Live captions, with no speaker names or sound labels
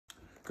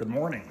Good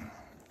morning.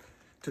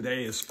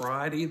 Today is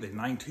Friday, the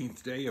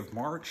 19th day of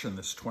March in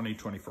this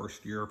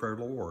 2021st year of our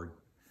Lord.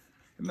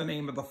 In the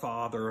name of the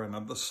Father, and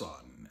of the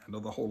Son, and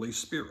of the Holy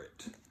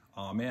Spirit.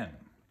 Amen.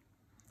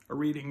 A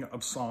reading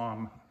of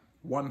Psalm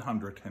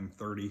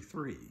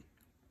 133.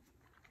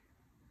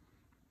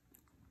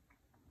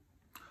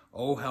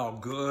 Oh, how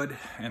good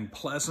and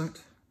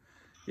pleasant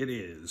it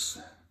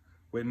is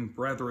when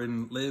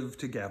brethren live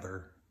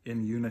together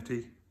in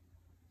unity.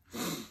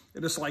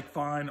 It is like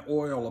fine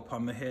oil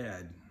upon the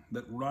head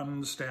that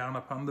runs down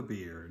upon the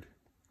beard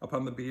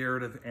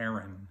of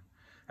Aaron,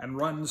 and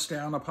runs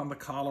down upon the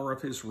collar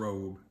of his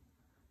robe.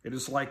 It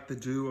is like the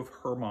dew of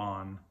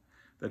Hermon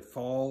that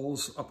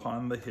falls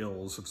upon the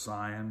hills of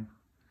Zion.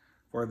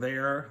 For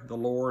there the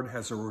Lord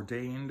has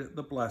ordained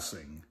the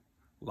blessing,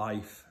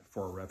 life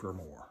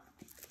forevermore.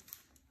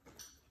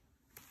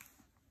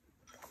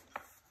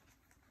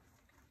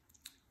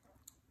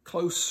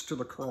 Close to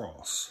the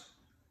cross,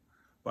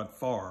 but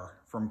far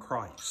from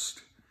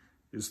Christ,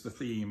 is the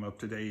theme of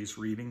today's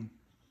reading.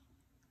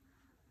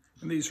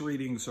 And these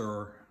readings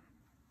are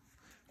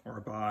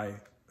by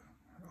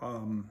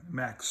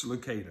Max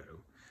Lucado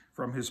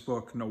from his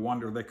book, No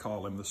Wonder They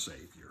Call Him the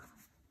Savior.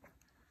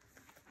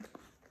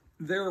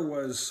 There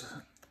was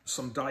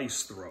some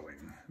dice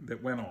throwing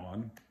that went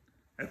on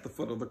at the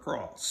foot of the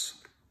cross.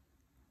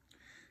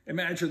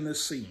 Imagine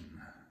this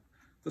scene.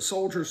 The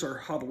soldiers are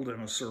huddled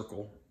in a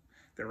circle,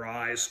 their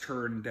eyes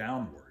turned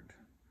downward.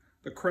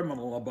 The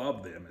criminal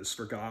above them is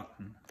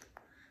forgotten.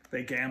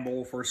 They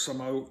gamble for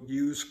some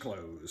used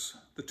clothes.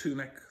 The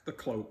tunic, the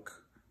cloak,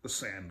 the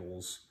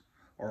sandals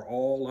are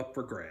all up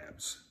for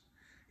grabs.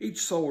 Each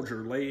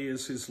soldier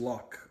lays his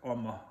luck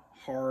on the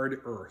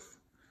hard earth,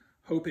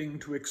 hoping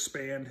to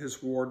expand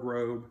his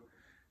wardrobe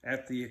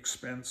at the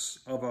expense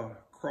of a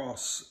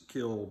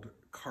cross-killed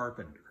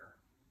carpenter.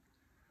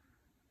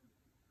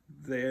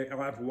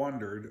 I've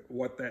wondered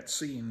what that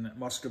scene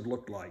must have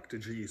looked like to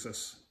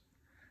Jesus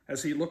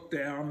as he looked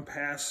down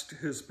past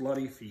his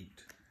bloody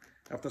feet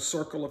at the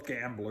circle of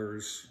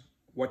gamblers.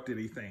 What did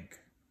he think?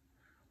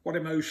 What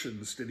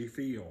emotions did he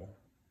feel?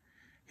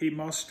 He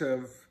must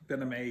have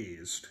been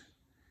amazed.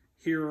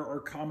 Here are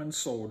common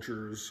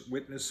soldiers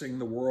witnessing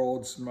the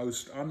world's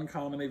most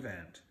uncommon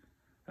event,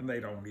 and they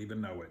don't even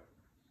know it.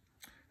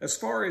 As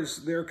far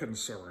as they're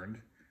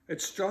concerned,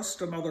 it's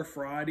just another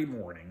Friday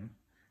morning,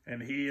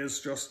 and he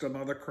is just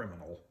another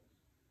criminal.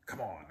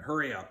 Come on,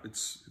 hurry up,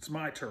 it's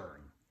my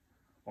turn.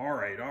 All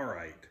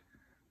right.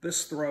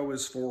 This throw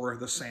is for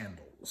the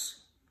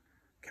sandals.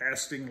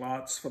 Casting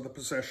lots for the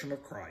possession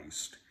of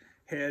Christ.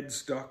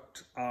 Heads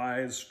ducked,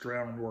 eyes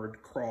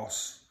downward,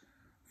 cross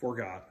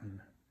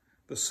forgotten.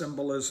 The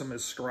symbolism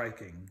is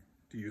striking.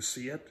 Do you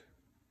see it?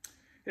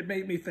 It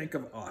made me think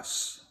of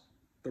us,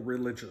 the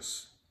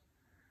religious,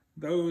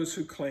 those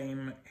who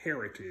claim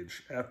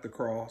heritage at the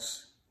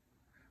cross.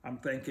 I'm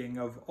thinking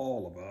of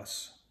all of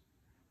us,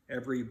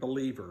 every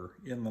believer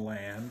in the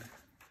land.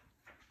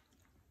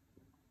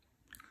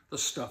 The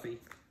stuffy,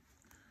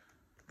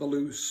 the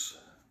loose,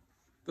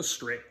 the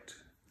strict,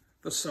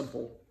 the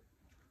simple,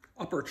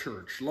 upper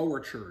church,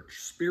 lower church,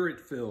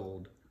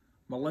 spirit-filled,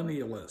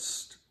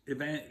 millennialist,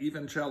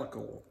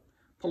 evangelical,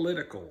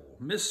 political,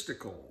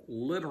 mystical,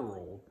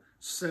 literal,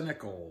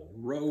 cynical,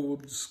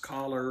 robes,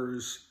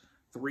 collars,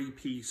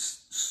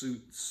 three-piece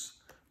suits,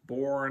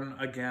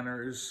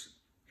 born-againers,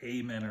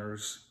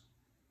 ameners.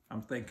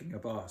 I'm thinking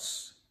of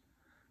us.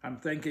 I'm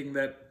thinking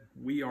that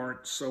we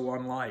aren't so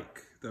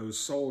unlike those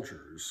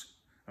soldiers,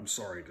 I'm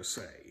sorry to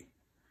say.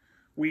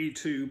 We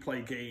too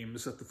play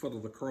games at the foot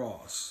of the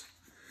cross.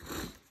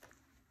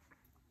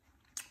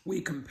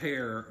 We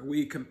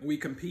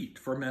compete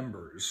for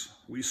members.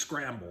 We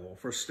scramble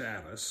for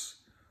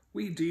status.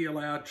 We deal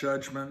out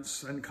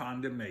judgments and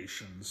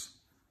condemnations,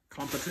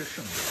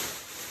 competition,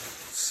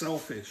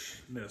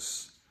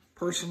 selfishness,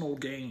 personal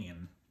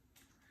gain.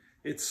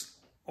 It's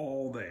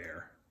all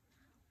there.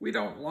 We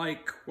don't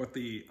like what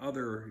the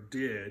other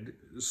did,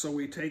 so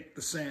we take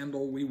the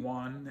sandal we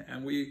won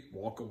and we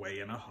walk away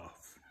in a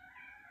huff.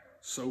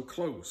 So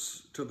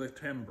close to the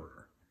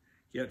timber,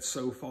 yet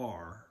so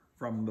far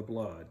from the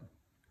blood.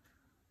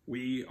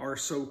 We are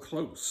so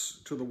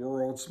close to the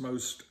world's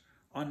most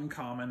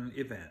uncommon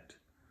event,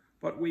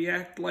 but we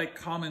act like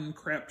common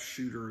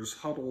crapshooters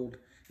huddled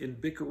in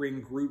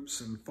bickering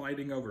groups and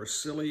fighting over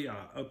silly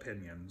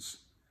opinions.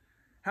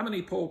 How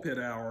many pulpit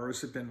hours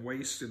have been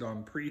wasted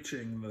on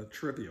preaching the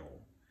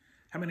trivial?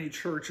 How many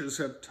churches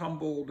have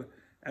tumbled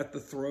at the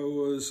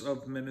throes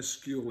of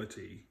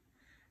minusculity?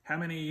 How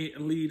many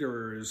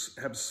leaders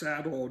have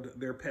saddled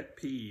their pet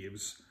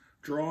peeves,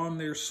 drawn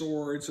their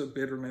swords of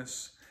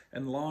bitterness,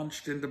 and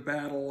launched into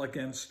battle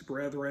against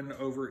brethren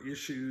over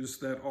issues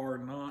that are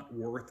not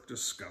worth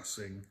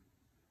discussing?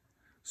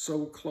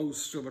 So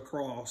close to the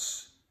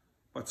cross,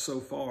 but so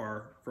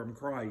far from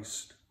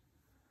Christ.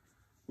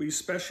 We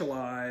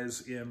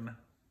specialize in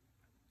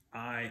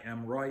I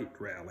am right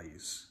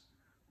rallies.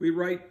 We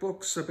write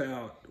books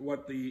about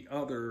what the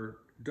other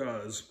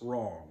does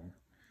wrong.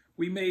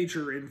 We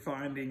major in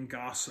finding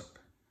gossip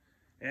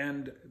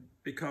and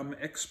become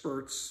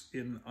experts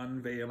in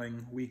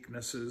unveiling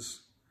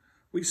weaknesses.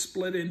 We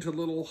split into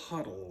little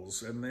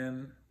huddles, and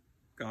then,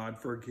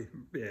 God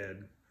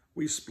forbid,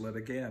 we split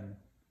again.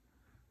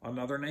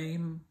 Another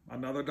name,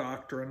 another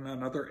doctrine,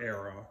 another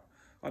era,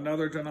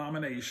 another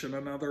denomination,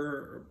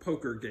 another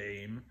poker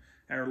game.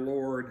 Our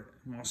Lord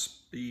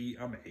must be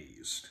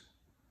amazed.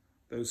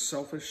 Those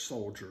selfish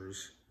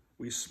soldiers,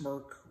 we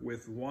smirk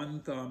with one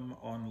thumb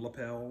on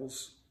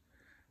lapels.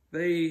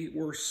 They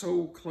were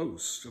so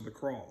close to the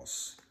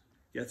cross,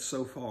 yet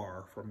so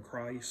far from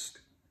Christ.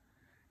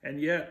 And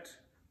yet,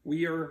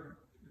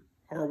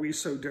 are we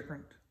so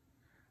different?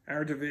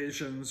 Our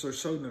divisions are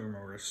so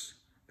numerous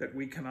that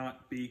we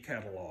cannot be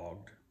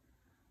cataloged.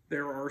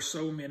 There are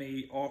so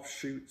many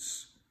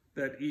offshoots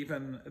that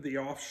even the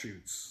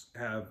offshoots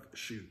have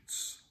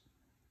shoots.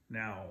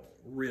 Now,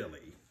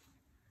 really,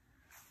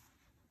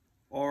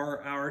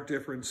 are our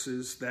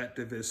differences that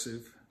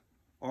divisive?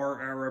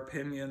 Are our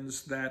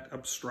opinions that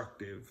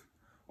obstructive?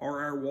 Are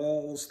our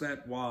walls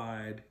that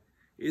wide?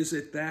 Is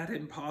it that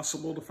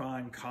impossible to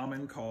find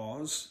common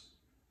cause?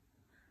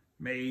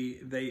 May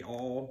they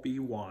all be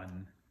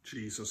one,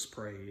 Jesus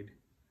prayed.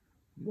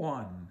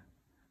 One,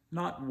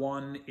 not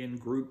one in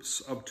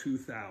groups of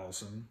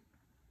 2,000,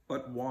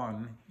 but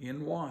one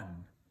in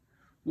one.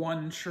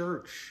 One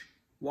church,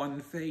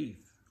 one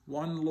faith,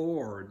 one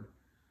Lord,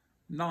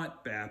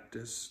 not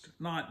Baptist,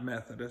 not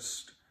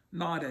Methodist,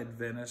 not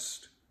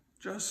Adventist,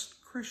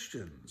 just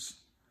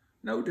Christians.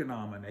 No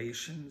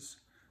denominations,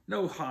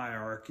 no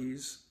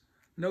hierarchies,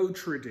 no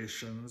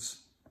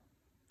traditions,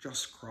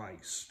 just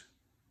Christ.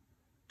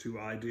 Too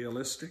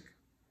idealistic?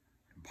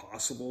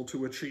 Impossible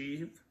to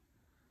achieve?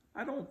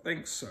 I don't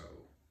think so.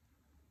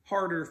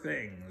 Harder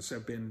things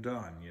have been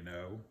done, you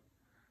know.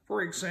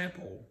 For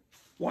example,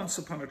 once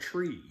upon a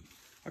tree,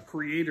 a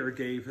creator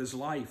gave his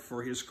life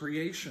for his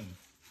creation.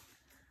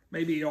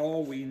 Maybe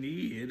all we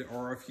need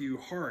are a few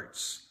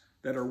hearts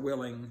that are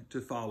willing to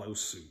follow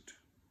suit.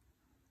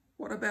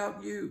 What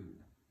about you?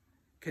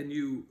 Can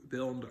you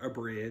build a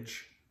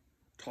bridge,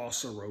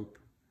 toss a rope,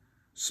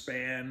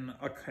 span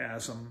a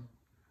chasm,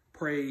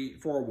 pray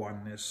for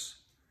oneness?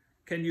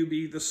 Can you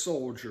be the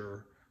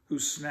soldier who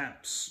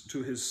snaps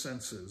to his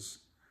senses,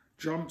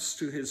 jumps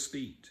to his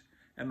feet,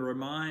 and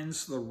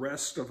reminds the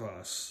rest of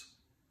us,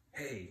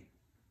 hey,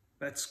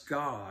 that's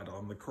God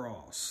on the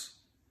cross?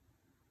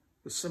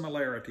 The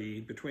similarity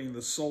between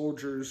the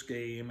soldier's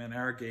game and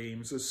our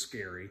games is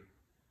scary.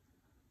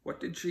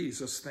 What did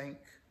Jesus think?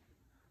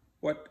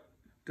 What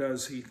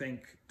does he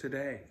think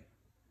today?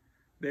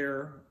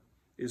 There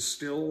is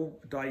still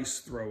dice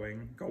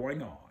throwing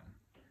going on,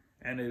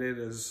 and it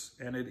is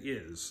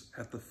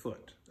at the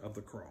foot of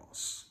the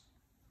cross.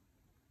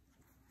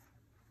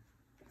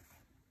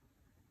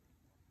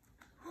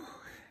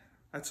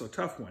 That's a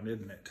tough one,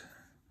 isn't it?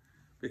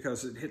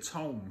 Because it hits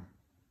home.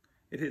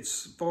 It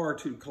hits far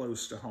too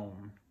close to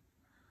home.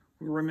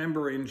 We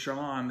remember in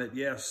John that,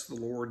 yes, the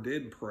Lord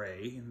did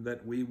pray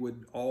that we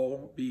would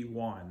all be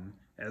one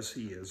as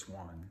he is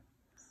one.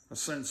 A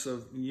sense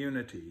of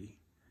unity.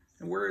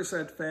 And where is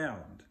that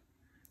found?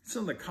 It's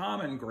in the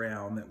common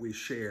ground that we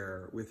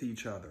share with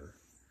each other.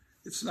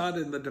 It's not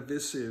in the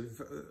divisive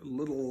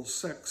little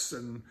sects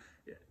and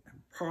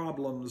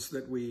problems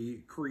that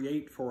we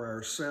create for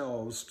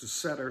ourselves to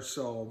set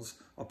ourselves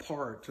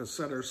apart, to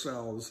set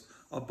ourselves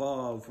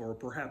above or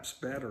perhaps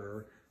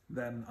better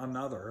than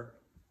another.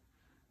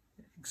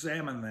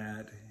 Examine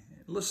that.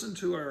 Listen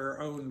to our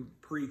own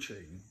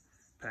preaching,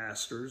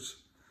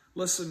 pastors.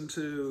 Listen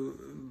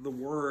to the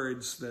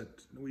words that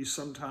we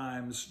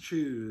sometimes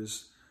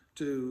choose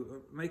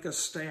to make us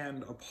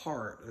stand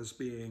apart as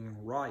being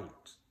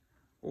right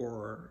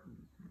or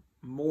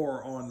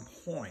more on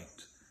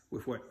point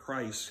with what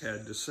Christ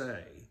had to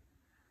say.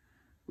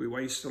 We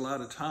waste a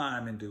lot of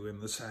time in doing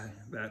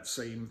that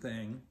same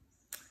thing,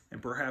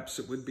 and perhaps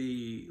it would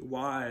be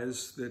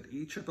wise that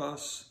each of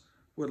us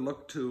would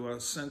look to a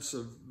sense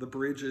of the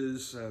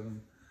bridges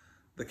and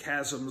the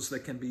chasms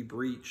that can be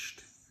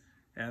breached,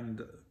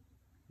 and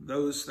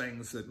those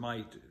things that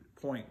might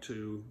point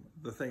to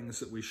the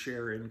things that we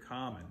share in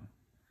common.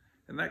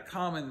 And that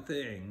common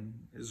thing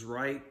is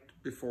right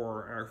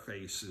before our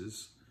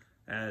faces,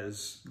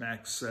 as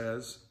Max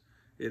says.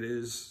 It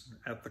is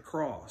at the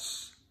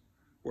cross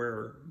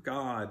where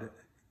God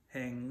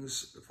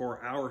hangs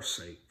for our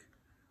sake,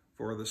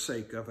 for the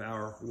sake of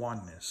our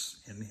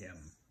oneness in him.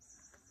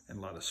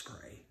 And let us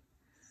pray.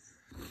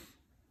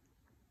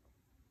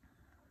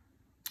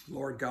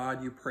 Lord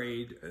God, you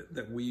prayed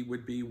that we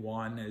would be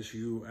one as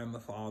you and the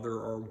Father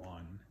are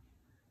one.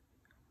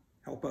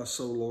 Help us,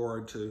 O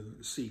Lord, to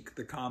seek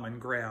the common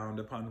ground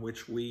upon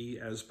which we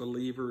as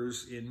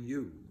believers in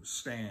you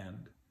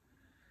stand.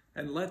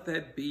 And let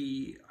that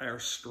be our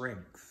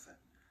strength.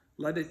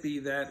 Let it be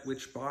that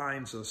which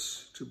binds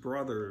us to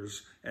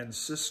brothers and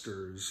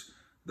sisters,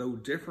 though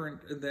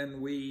different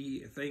than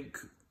we think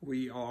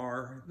we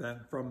are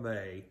from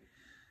they.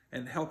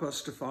 And help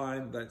us to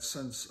find that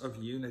sense of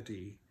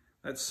unity,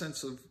 that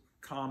sense of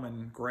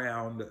common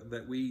ground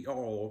that we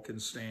all can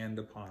stand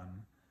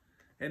upon.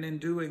 And in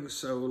doing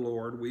so,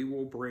 Lord, we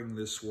will bring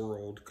this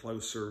world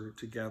closer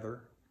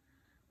together.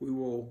 We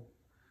will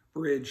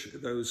bridge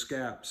those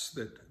gaps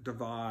that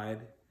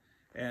divide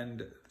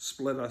and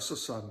split us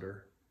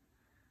asunder.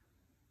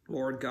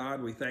 Lord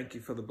God, we thank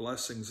you for the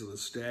blessings of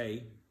this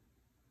day,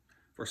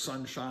 for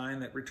sunshine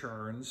that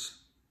returns,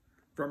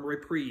 from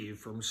reprieve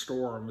from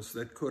storms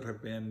that could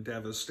have been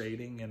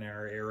devastating in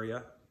our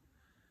area.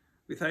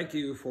 We thank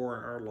you for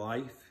our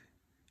life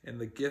and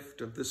the gift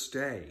of this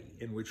day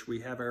in which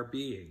we have our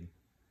being.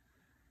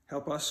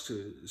 Help us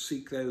to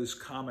seek those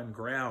common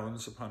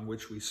grounds upon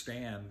which we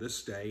stand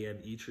this day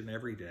and each and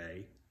every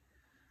day.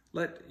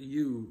 Let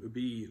you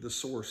be the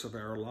source of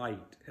our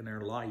light and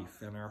our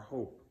life and our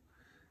hope,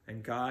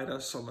 and guide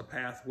us on the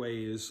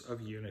pathways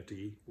of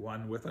unity,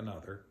 one with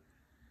another.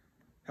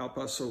 Help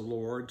us, O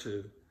Lord,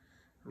 to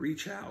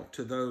reach out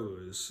to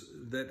those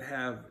that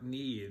have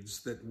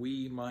needs that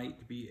we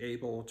might be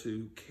able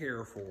to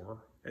care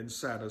for and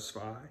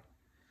satisfy.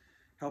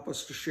 Help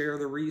us to share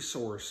the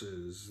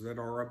resources that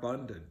are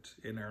abundant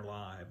in our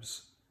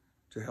lives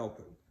to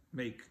help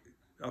make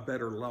a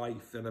better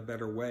life and a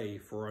better way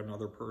for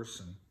another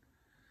person.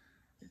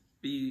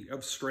 Be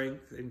of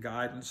strength and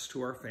guidance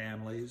to our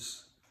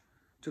families,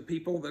 to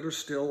people that are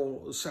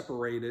still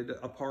separated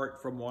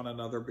apart from one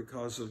another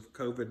because of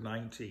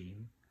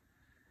COVID-19,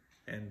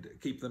 and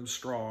keep them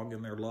strong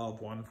in their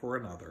love one for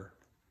another.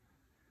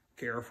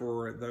 Care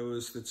for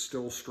those that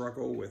still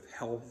struggle with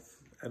health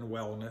and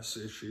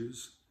wellness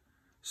issues.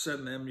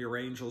 Send them your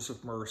angels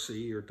of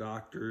mercy, your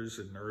doctors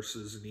and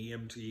nurses and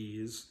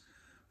EMTs.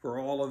 For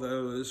all of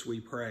those,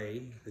 we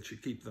pray that you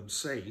keep them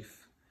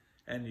safe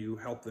and you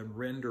help them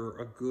render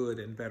a good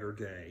and better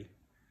day.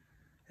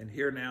 And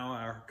hear now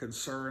our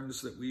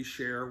concerns that we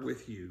share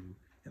with you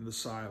in the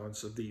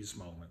silence of these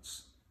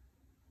moments.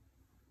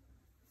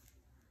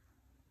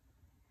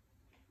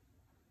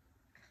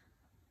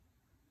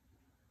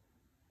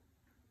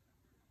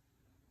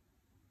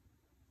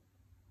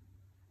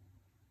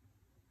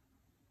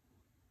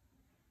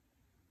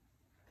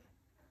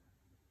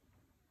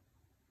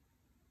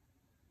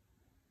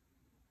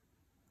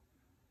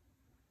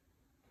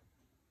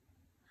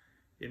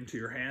 Into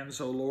your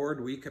hands, O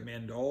Lord, we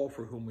commend all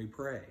for whom we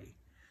pray,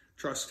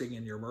 trusting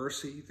in your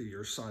mercy through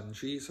your Son,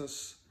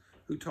 Jesus,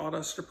 who taught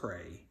us to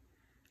pray,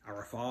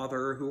 Our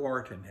Father, who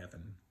art in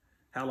heaven,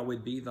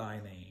 hallowed be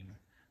thy name.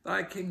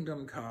 Thy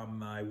kingdom come,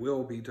 thy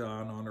will be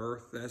done on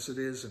earth as it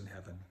is in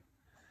heaven.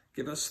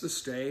 Give us this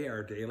day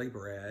our daily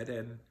bread,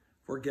 and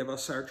forgive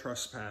us our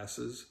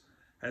trespasses,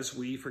 as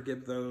we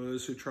forgive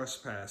those who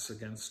trespass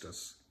against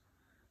us.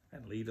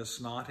 And lead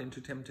us not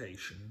into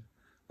temptation,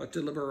 but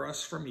deliver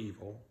us from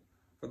evil.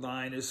 For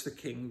thine is the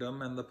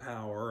kingdom and the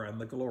power and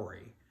the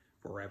glory,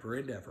 forever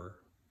and ever.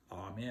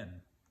 Amen.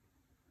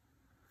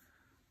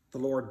 The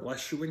Lord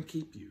bless you and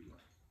keep you.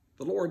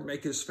 The Lord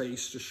make his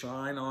face to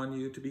shine on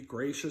you, to be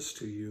gracious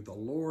to you. The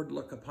Lord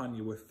look upon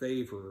you with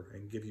favor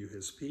and give you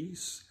his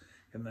peace.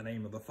 In the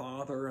name of the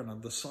Father, and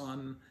of the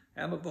Son,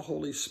 and of the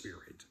Holy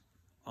Spirit.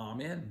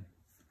 Amen.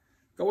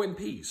 Go in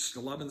peace to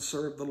love and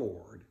serve the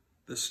Lord,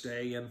 this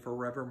day and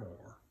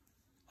forevermore.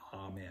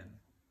 Amen.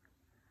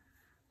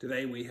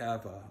 Today we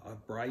have a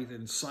bright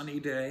and sunny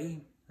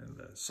day, and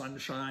the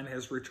sunshine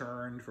has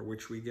returned, for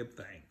which we give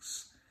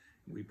thanks.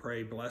 We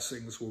pray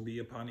blessings will be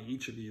upon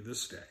each of you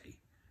this day.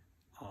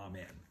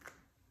 Amen.